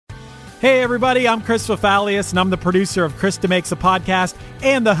Hey everybody, I'm Chris Fafalius, and I'm the producer of Krista Makes a Podcast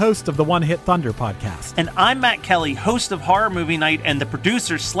and the host of the One Hit Thunder podcast. And I'm Matt Kelly, host of Horror Movie Night and the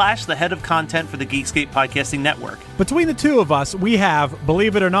producer / the head of content for the Geekscape Podcasting Network. Between the two of us, we have,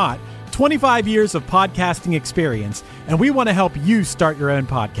 believe it or not, 25 years of podcasting experience, and we want to help you start your own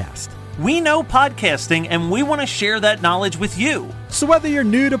podcast. We know podcasting, and we want to share that knowledge with you. So whether you're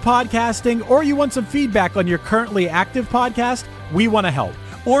new to podcasting or you want some feedback on your currently active podcast, we want to help.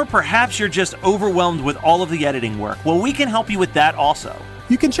 Or perhaps you're just overwhelmed with all of the editing work. Well, we can help you with that also.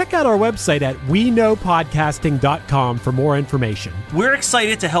 You can check out our website at weknowpodcasting.com for more information. We're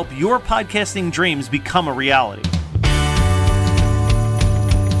excited to help your podcasting dreams become a reality.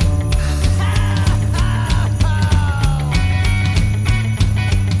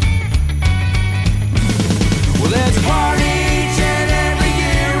 Well, there's a party each and every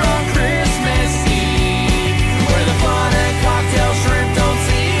year on Christmas Eve, where the fun and cocktail shrimp don't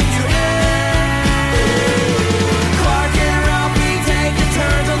seem to end. Clark and Ralphie taking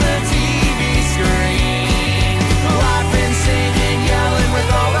turns on the TV screen, laughing, singing, yelling with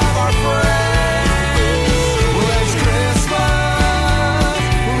all of our friends. Well, it's Christmas,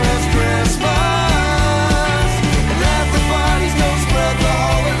 and let the parties go spread the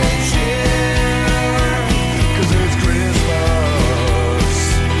holiday cheer, 'cause it's Christmas.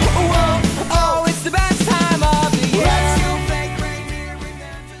 Oh, it's the best time of the year. Let's go fake reindeer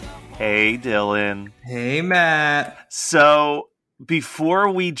revenge. Hey, Dylan. Hey, Matt. So, before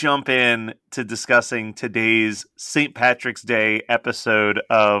we jump in to discussing today's St. Patrick's Day episode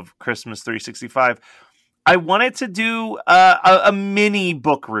of Christmas 365, I wanted to do a mini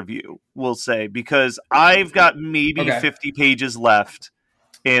book review, we'll say, because I've got maybe Okay. 50 pages left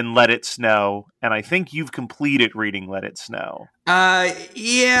in Let It Snow, and I think you've completed reading Let It Snow.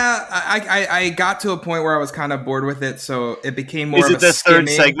 Yeah, I got to a point where I was kind of bored with it, so it became more Is of it a the skimming.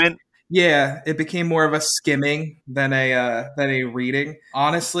 third segment? Yeah, it became more of a skimming than a reading.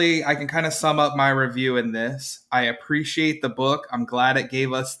 Honestly, I can kind of sum up my review in this. I appreciate the book. I'm glad it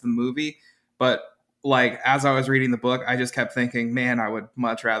gave us the movie, but like as I was reading the book, I just kept thinking, man, I would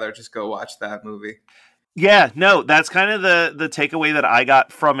much rather just go watch that movie. Yeah, no, that's kind of the takeaway that I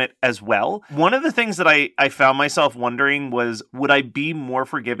got from it as well. One of the things that I found myself wondering was, would I be more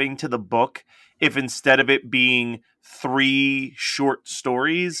forgiving to the book if instead of it being 3 short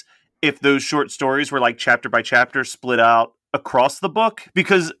stories, if those short stories were like chapter by chapter split out across the book?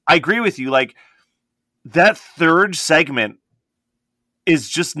 Because I agree with you, like that third segment is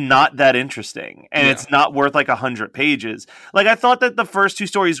just not that interesting, and Yeah. it's not worth like 100 pages. Like, I thought that the first 2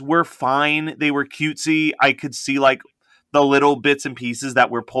 stories were fine. They were cutesy. I could see like the little bits and pieces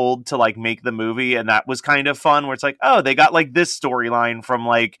that were pulled to like make the movie, and that was kind of fun, where it's like, oh, they got like this storyline from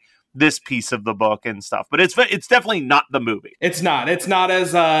like this piece of the book and stuff. But it's definitely not the movie. It's not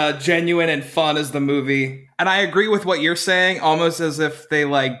as genuine and fun as the movie. And I agree with what you're saying, almost as if they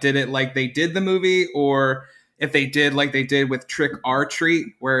like did it like they did the movie, or if they did like they did with Trick or Treat,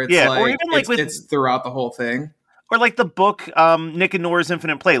 where it's Yeah, or even like it's throughout the whole thing. Or like the book, Nick and Nora's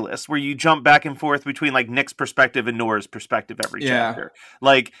Infinite Playlist, where you jump back and forth between like Nick's perspective and Nora's perspective every chapter.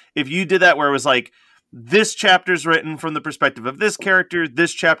 Like, if you did that where it was like, this chapter's written from the perspective of this character,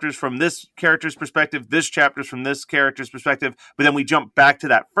 this chapter's from this character's perspective, this chapter's from this character's perspective, but then we jump back to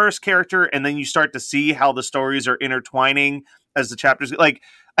that first character, and then you start to see how the stories are intertwining as the chapters. Like,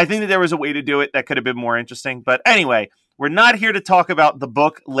 I think that there was a way to do it that could have been more interesting. But anyway, we're not here to talk about the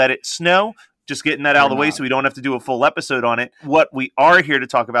book Let It Snow. Just getting that out of the way so we don't have to do a full episode on it. What we are here to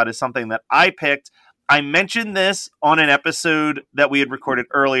talk about is something that I picked. I mentioned this on an episode that we had recorded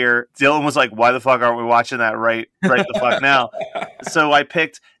earlier. Dylan was like, why the fuck aren't we watching that right the fuck now? So I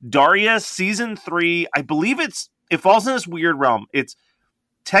picked Daria season 3. I believe it falls in this weird realm. It's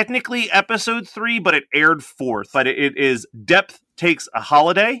technically episode 3, but it aired 4th. But it is Depth Takes a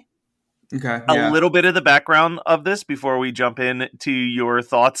Holiday. Okay. A little bit of the background of this before we jump in to your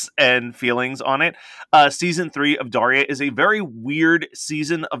thoughts and feelings on it. Season 3 of Daria is a very weird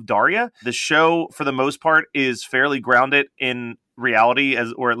season of Daria. The show, for the most part, is fairly grounded in reality,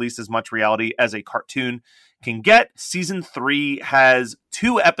 or at least as much reality as a cartoon can get. Season 3 has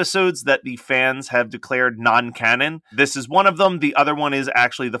 2 episodes that the fans have declared non-canon. This is one of them. The other one is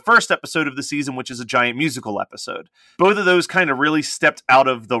actually the first episode of the season, which is a giant musical episode. Both of those kind of really stepped out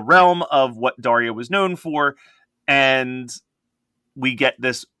of the realm of what Daria was known for, and we get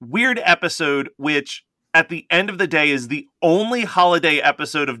this weird episode, which at the end of the day is the only holiday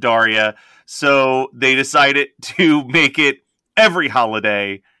episode of Daria, so they decided to make it every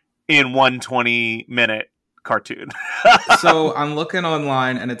holiday in one 20-minute cartoon. So I'm looking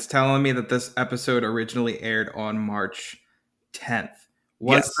online and it's telling me that this episode originally aired on March 10th,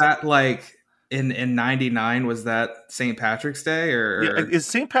 Was that like in 99? Was that St. Patrick's Day or is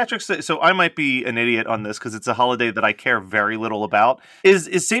St. Patrick's Day? So I might be an idiot on this because it's a holiday that I care very little about.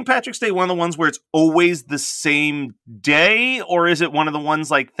 Is St. Patrick's Day one of the ones where it's always the same day, or is it one of the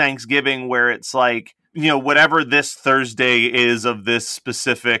ones like Thanksgiving where it's like, you know, whatever this Thursday is of this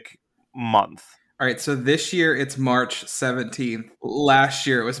specific month? All right, so this year it's March 17th. Last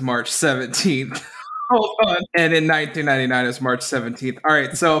year it was March 17th. Hold on. And in 1999 it was March 17th. All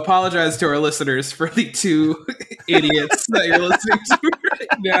right, so apologize to our listeners for the two idiots that you're listening to right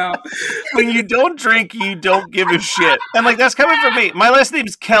now. When you don't drink, you don't give a shit. And like, that's coming from me. My last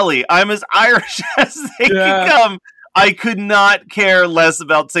name's Kelly. I'm as Irish as they can come. I could not care less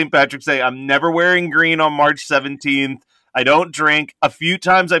about St. Patrick's Day. I'm never wearing green on March 17th. I don't drink. A few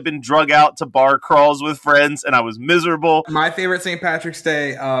times I've been drug out to bar crawls with friends, and I was miserable. My favorite St. Patrick's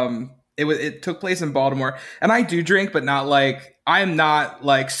Day, it took place in Baltimore, and I do drink, but not like, I'm not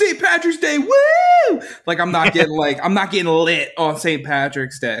like St. Patrick's Day, woo! Like I'm not getting lit on St.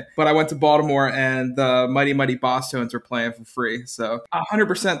 Patrick's Day. But I went to Baltimore, and the Mighty Mighty Boss Tones were playing for free, so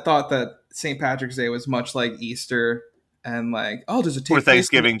 100% thought that St. Patrick's Day was much like Easter, and like, oh, does it take or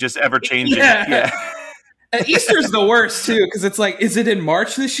Thanksgiving, just ever changing? Yeah. And Easter's the worst too, because it's like, is it in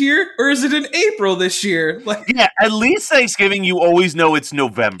March this year or is it in April this year? Like, yeah, at least Thanksgiving, you always know it's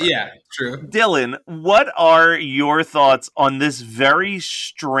November. Yeah, true. Dylan, what are your thoughts on this very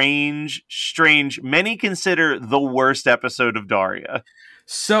strange, many consider the worst episode of Daria?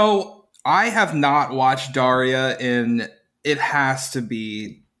 So I have not watched Daria in, it has to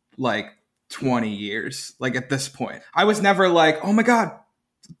be like 20 years. Like at this point, I was never like, oh my God,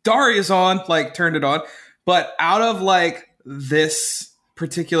 Daria's on, like turned it on. But out of like this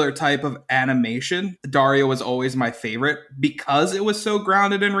particular type of animation, Daria was always my favorite because it was so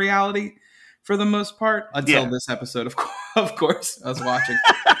grounded in reality for the most part. Until this episode, of course, I was watching.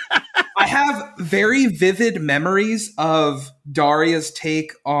 I have very vivid memories of Daria's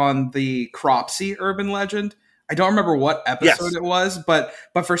take on the Cropsey urban legend. I don't remember what episode it was, but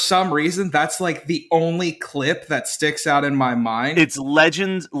for some reason, that's like the only clip that sticks out in my mind. It's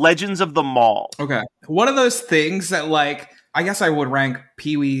Legends of the Mall. Okay. One of those things that, like, I guess I would rank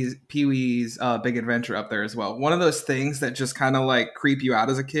Pee-wee's Big Adventure up there as well. One of those things that just kind of like creep you out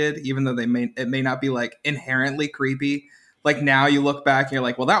as a kid, even though it may not be like inherently creepy. Like now you look back and you're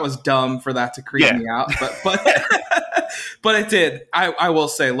like, well, that was dumb for that to creep me out. But but it did. I will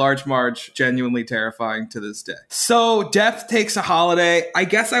say, Large Marge, genuinely terrifying to this day. So Death Takes a Holiday. I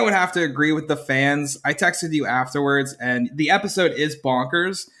guess I would have to agree with the fans. I texted you afterwards, and the episode is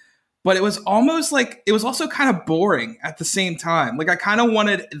bonkers. But it was almost like, it was also kind of boring at the same time. Like I kind of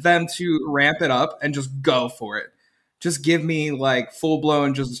wanted them to ramp it up and just go for it. Just give me like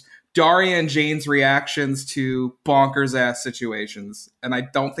full-blown just Daria and Jane's reactions to bonkers ass situations. And I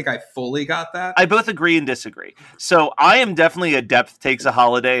don't think I fully got that. I both agree and disagree. So I am definitely a Death Takes a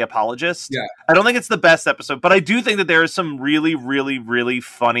Holiday apologist. Yeah. I don't think it's the best episode, but I do think that there are some really, really, really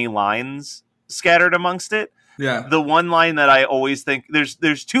funny lines scattered amongst it. Yeah. The one line that I always think,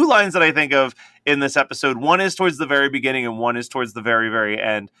 there's two lines that I think of in this episode. One is towards the very beginning and one is towards the very, very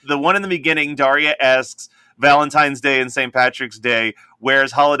end. The one in the beginning, Daria asks Valentine's Day and St. Patrick's Day,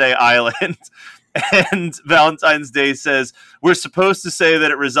 where's Holiday Island? And Valentine's Day says, we're supposed to say that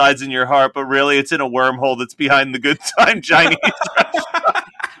it resides in your heart, but really it's in a wormhole that's behind the Good Time Chinese restaurant.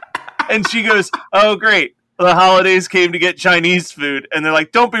 And she goes, oh, great. The holidays came to get Chinese food. And they're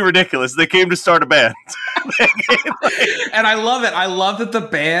like, don't be ridiculous. They came to start a band. And I love it. I love that the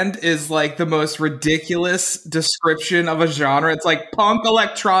band is like the most ridiculous description of a genre. It's like punk,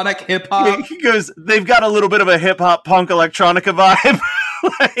 electronic, hip hop. He goes, they've got a little bit of a hip hop, punk, electronica vibe.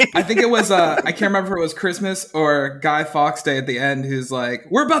 I think it was, I can't remember if it was Christmas or Guy Fawkes Day at the end, who's like,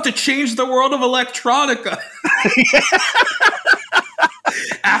 we're about to change the world of electronica.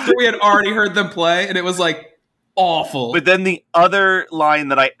 After we had already heard them play, and it was like awful. But then the other line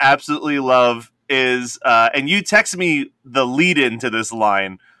that I absolutely love is, and you text me the lead into this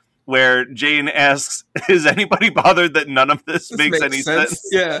line, where Jane asks, is anybody bothered that none of this makes any sense?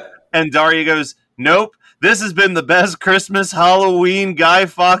 Yeah. And Daria goes, nope. This has been the best Christmas, Halloween, Guy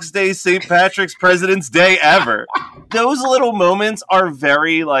Fawkes Day, St. Patrick's, President's Day ever. Those little moments are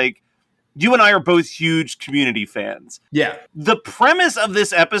very, like, you and I are both huge Community fans. Yeah. The premise of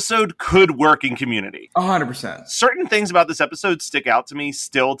this episode could work in Community. 100%. Certain things about this episode stick out to me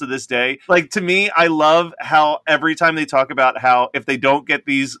still to this day. Like, to me, I love how every time they talk about how if they don't get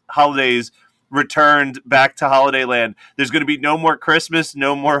these holidays returned back to Holiday Land, there's going to be no more Christmas,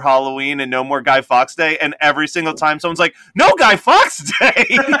 no more Halloween, and no more Guy Fawkes Day. And every single time someone's like, no Guy Fawkes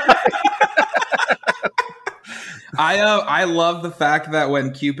Day! I love the fact that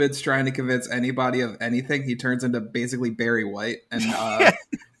when Cupid's trying to convince anybody of anything, he turns into basically Barry White, and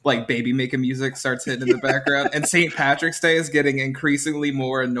like baby making music starts hitting in the background. And St. Patrick's Day is getting increasingly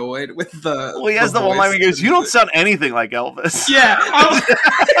more annoyed with the. Well, he has the one line where he goes, "You don't sound anything like Elvis." Yeah.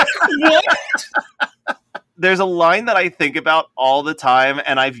 What? There's a line that I think about all the time,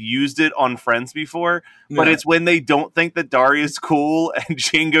 and I've used it on Friends before, but it's when they don't think that Daria's cool, and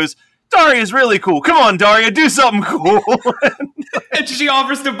Jane goes, "Daria's really cool. Come on, Daria, do something cool." And she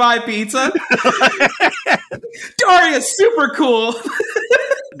offers to buy pizza. Daria's super cool.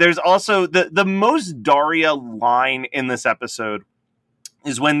 There's also the most Daria line in this episode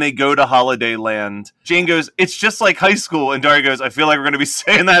is when they go to Holiday Land. Jane goes, "It's just like high school." And Daria goes, "I feel like we're going to be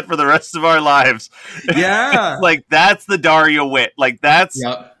saying that for the rest of our lives." Yeah. Like, that's the Daria wit. Like, that's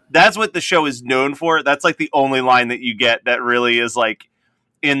what the show is known for. That's like the only line that you get that really is like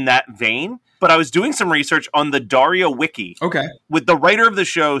in that vein. But I was doing some research on the Daria wiki. Okay. With the writer of the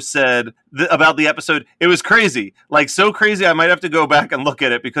show said about the episode, it was crazy. Like, so crazy I might have to go back and look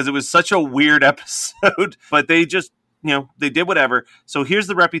at it because it was such a weird episode. But they just, they did whatever. So here's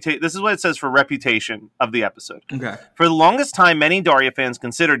the reputation. This is what it says for reputation of the episode. Okay. For the longest time, many Daria fans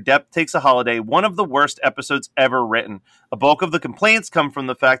considered Depp Takes a Holiday one of the worst episodes ever written. A bulk of the complaints come from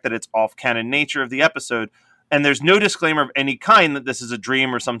the fact that it's off-canon nature of the episode, and there's no disclaimer of any kind that this is a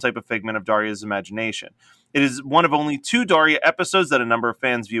dream or some type of figment of Daria's imagination. It is one of only 2 Daria episodes that a number of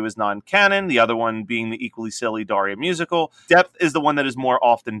fans view as non-canon, the other one being the equally silly Daria musical. Depth is the one that is more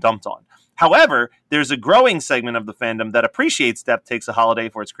often dumped on. However, there's a growing segment of the fandom that appreciates Depp Takes a Holiday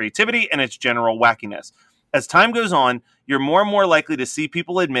for its creativity and its general wackiness. As time goes on, you're more and more likely to see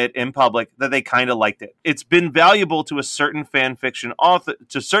people admit in public that they kind of liked it. It's been valuable to certain fan fiction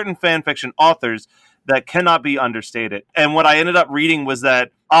authors that cannot be understated. And what I ended up reading was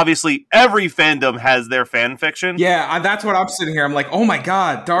that obviously every fandom has their fan fiction. Yeah, that's what I'm sitting here. I'm like, oh my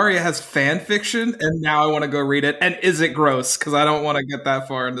God, Daria has fan fiction, and now I want to go read it. And is it gross? Because I don't want to get that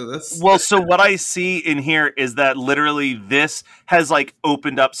far into this. Well, so what I see in here is that literally this has like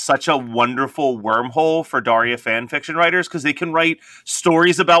opened up such a wonderful wormhole for Daria fan fiction writers, because they can write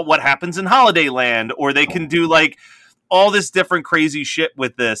stories about what happens in Holiday Land, or they can do like all this different crazy shit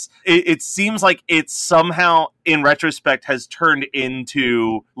with this. It seems like it somehow, in retrospect, has turned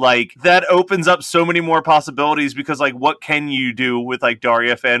into, like, that opens up so many more possibilities, because, like, what can you do with, like,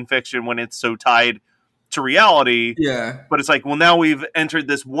 Daria fan fiction when it's so tied to reality? Yeah. But it's like, well, now we've entered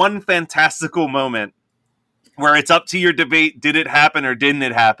this one fantastical moment where it's up to your debate, did it happen or didn't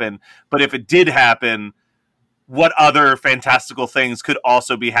it happen? But if it did happen, what other fantastical things could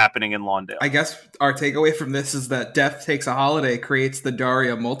also be happening in Lawndale? I guess our takeaway from this is that Death Takes a Holiday creates the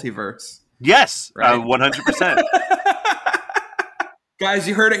Daria multiverse. Yes, right? 100%. Guys,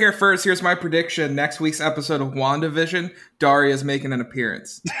 you heard it here first. Here's my prediction. Next week's episode of WandaVision, Daria's making an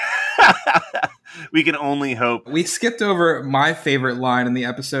appearance. We can only hope. We skipped over my favorite line in the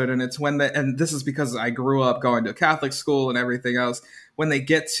episode, and it's when and this is because I grew up going to a Catholic school and everything else, when they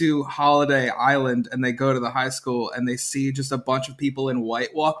get to Holiday Island and they go to the high school and they see just a bunch of people in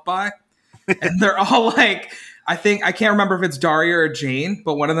white walk by, and they're all like, I can't remember if it's Daria or Jane,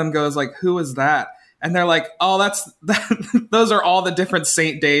 but one of them goes like, "Who is that?" And they're like, "Oh, those are all the different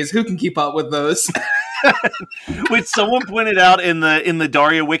saint days. Who can keep up with those?" Which someone pointed out in the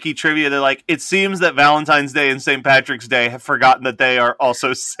Daria wiki trivia. They're like, it seems that Valentine's Day and St. Patrick's Day have forgotten that they are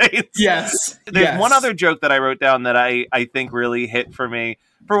also saints. Yes. There's one other joke that I wrote down that I think really hit for me.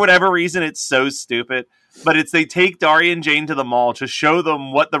 For whatever reason, it's so stupid. But it's they take Daria and Jane to the mall to show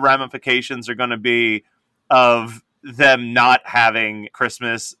them what the ramifications are going to be of them not having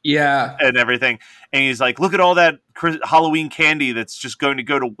Christmas and everything. And he's like, look at all that Halloween candy that's just going to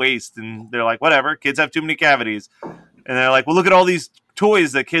go to waste. And they're like, whatever, kids have too many cavities. And they're like, well, look at all these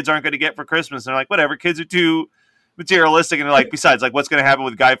toys that kids aren't going to get for Christmas. And they're like, whatever, kids are too materialistic. And they're like, besides, like, what's going to happen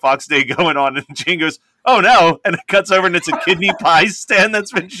with Guy Fawkes Day going on? And Jane goes, oh no. And it cuts over and it's a kidney pie stand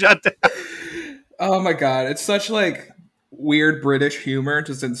that's been shut down. Oh my God. It's such like weird British humor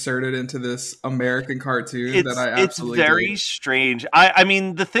just inserted into this American cartoon that I absolutely it's very dig. Strange. I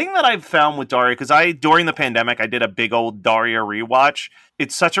mean, the thing that I've found with Daria, because during the pandemic I did a big old Daria rewatch.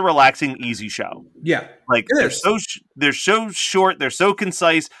 It's such a relaxing, easy show. Yeah, like they're so short, they're so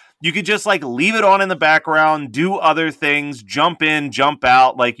concise. You could just like leave it on in the background, do other things, jump in, jump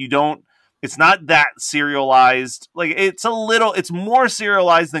out. Like you don't. It's not that serialized. Like it's more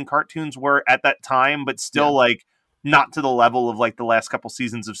serialized than cartoons were at that time, but still like not to the level of like the last couple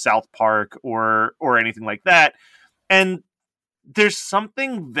seasons of South Park or anything like that. And there's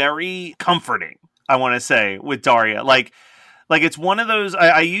something very comforting, I want to say, with Daria. Like Like it's one of those.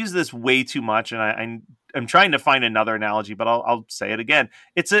 I use this way too much, and I'm trying to find another analogy, but I'll say it again.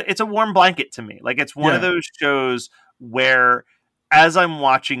 It's a warm blanket to me. Like it's one of those shows where, as I'm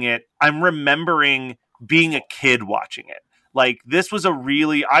watching it, I'm remembering being a kid watching it. Like this was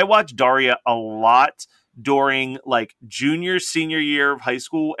I watched Daria a lot during like junior, senior year of high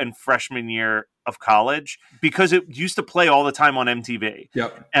school and freshman year of college because it used to play all the time on MTV.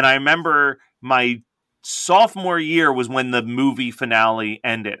 Yep. And I remember my sophomore year was when the movie finale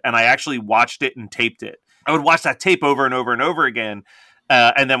ended, and I actually watched it and taped it. I would watch that tape over and over and over again.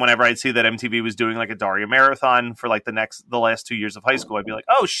 And then whenever I'd see that MTV was doing like a Daria marathon for like the last 2 years of high school, I'd be like,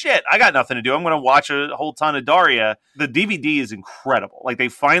 oh shit, I got nothing to do. I'm going to watch a whole ton of Daria. The DVD is incredible. Like they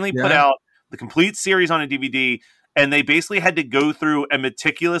finally put out the complete series on a DVD, and they basically had to go through and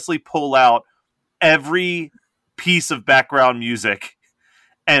meticulously pull out every piece of background music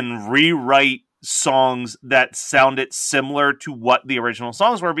and rewrite songs that sounded similar to what the original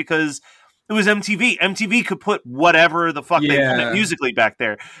songs were because it was MTV. MTV could put whatever the fuck they wanted musically back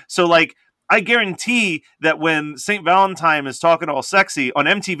there. So, like, I guarantee that when St. Valentine is talking all sexy on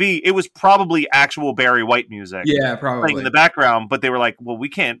MTV, it was probably actual Barry White music. Yeah, probably. Playing in the background. But they were like, well, we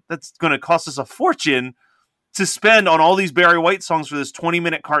can't. That's going to cost us a fortune to spend on all these Barry White songs for this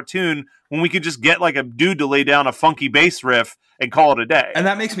 20-minute cartoon when we could just get, like, a dude to lay down a funky bass riff and call it a day. And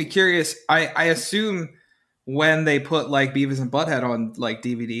that makes me curious. I assume when they put like Beavis and Butthead on like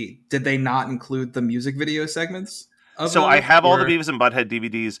DVD, did they not include the music video segments? So I have all the Beavis and Butthead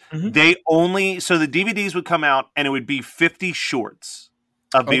DVDs. They only, so the DVDs would come out and it would be 50 shorts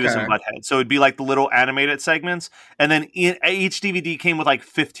of Beavis and Butthead. So it'd be like the little animated segments. And then each DVD came with like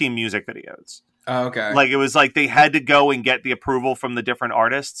 15 music videos. Oh, okay. Like it was like they had to go and get the approval from the different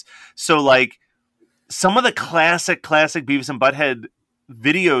artists. So like some of the classic Beavis and Butthead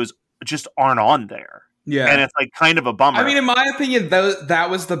videos just aren't on there. Yeah. And it's like kind of a bummer. I mean, in my opinion, that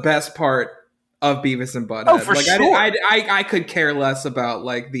was the best part of Beavis and Butthead. Oh, for like, sure. I could care less about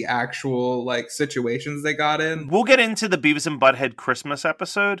like the actual like situations they got in. We'll get into the Beavis and Butthead Christmas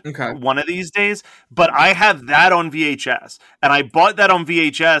episode one of these days, but I have that on VHS. And I bought that on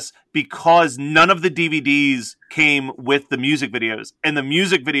VHS because none of the DVDs came with the music videos. And the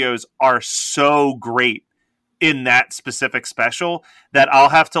music videos are so great in that specific special that I'll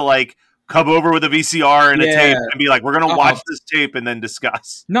have to like come over with a VCR and a tape and be like, we're going to watch this tape and then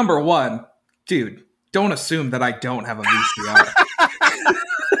discuss. Number one, dude, don't assume that I don't have a VCR.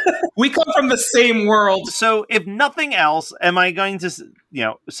 We come from the same world. So if nothing else, am I going to,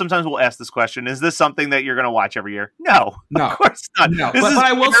 sometimes we'll ask this question, is this something that you're going to watch every year? No, of course not. No, this but is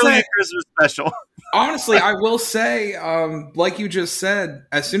I will say a Christmas special. Honestly, I will say, like you just said,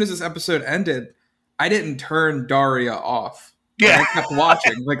 as soon as this episode ended, I didn't turn Daria off. Yeah, I kept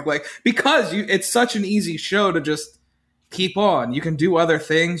watching, like because it's such an easy show to just keep on. You can do other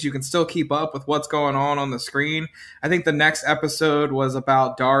things. You can still keep up with what's going on the screen. I think the next episode was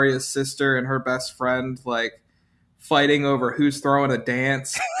about Daria's sister and her best friend, like fighting over who's throwing a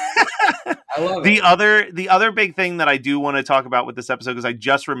dance. I love it. The other big thing that I do want to talk about with this episode, because I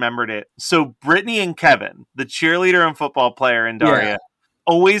just remembered it. So Brittany and Kevin, the cheerleader and football player in Daria,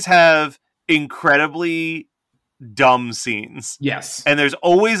 always have incredibly dumb scenes. Yes. And there's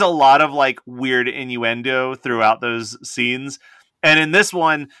always a lot of like weird innuendo throughout those scenes. And in this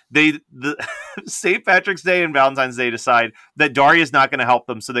one, the St. Patrick's Day and Valentine's Day decide that Daria's not going to help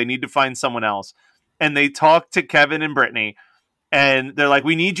them, so they need to find someone else. And they talk to Kevin and Brittany, and they're like,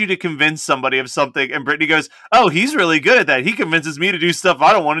 we need you to convince somebody of something. And Brittany goes, oh, he's really good at that. He convinces me to do stuff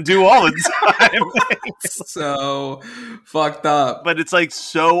I don't want to do all the time. So fucked up. But it's like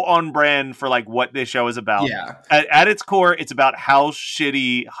so on brand for like what this show is about. Yeah. At its core, it's about how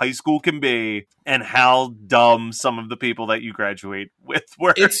shitty high school can be and how dumb some of the people that you graduate with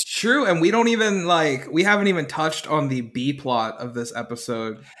were. It's true. And we haven't even touched on the B plot of this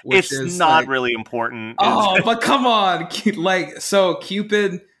episode. Which it's is not really important. Oh, but come on. So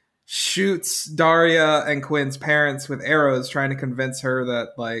Cupid shoots Daria and Quinn's parents with arrows, trying to convince her that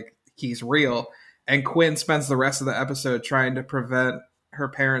like he's real. And Quinn spends the rest of the episode trying to prevent her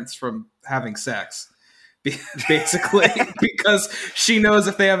parents from having sex. Basically, because she knows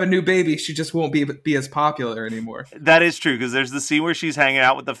if they have a new baby, she just won't be as popular anymore. That is true, because there's the scene where she's hanging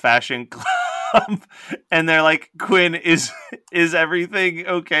out with the fashion club, and they're like, Quinn, is everything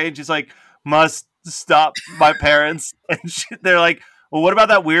okay? And she's like, must stop my parents. And they're like, well, what about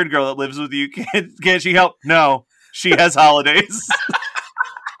that weird girl that lives with you? Can't she help? No, she has holidays.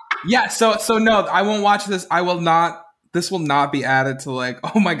 Yeah, so no, I won't watch this. I will not. This will not be added to like,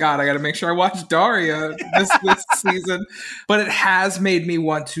 oh my God, I got to make sure I watch Daria this season. But it has made me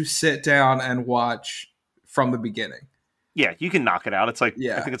want to sit down and watch from the beginning. Yeah, you can knock it out. It's like,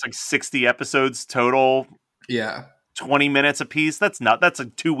 Yeah. I think it's like 60 episodes total. Yeah. 20 minutes a piece. That's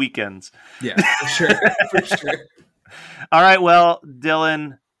like 2 weekends. Yeah, for sure. For sure. All right. Well,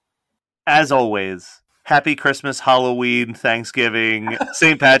 Dylan, as always, happy Christmas, Halloween, Thanksgiving,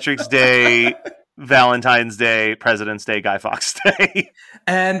 St. Patrick's Day, Valentine's Day, President's Day, Guy Fawkes Day.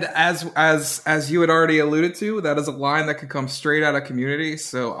 And as you had already alluded to, that is a line that could come straight out of Community.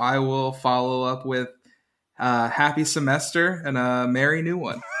 So I will follow up with happy semester and a merry new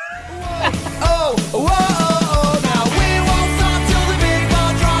one. Oh, whoa, oh, now we won't stop till the big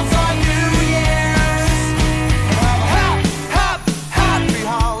ball drops on New Year's. Happy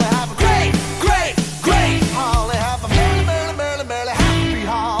holiday, have a great, great, great holiday, have a merry, merry, merry, merry, happy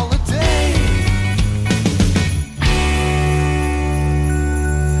holiday.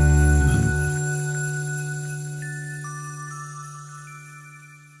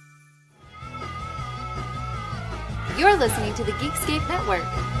 You're listening to the Geekscape Network.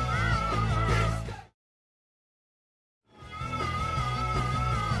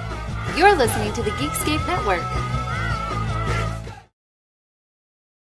 You're listening to the Geekscape Network.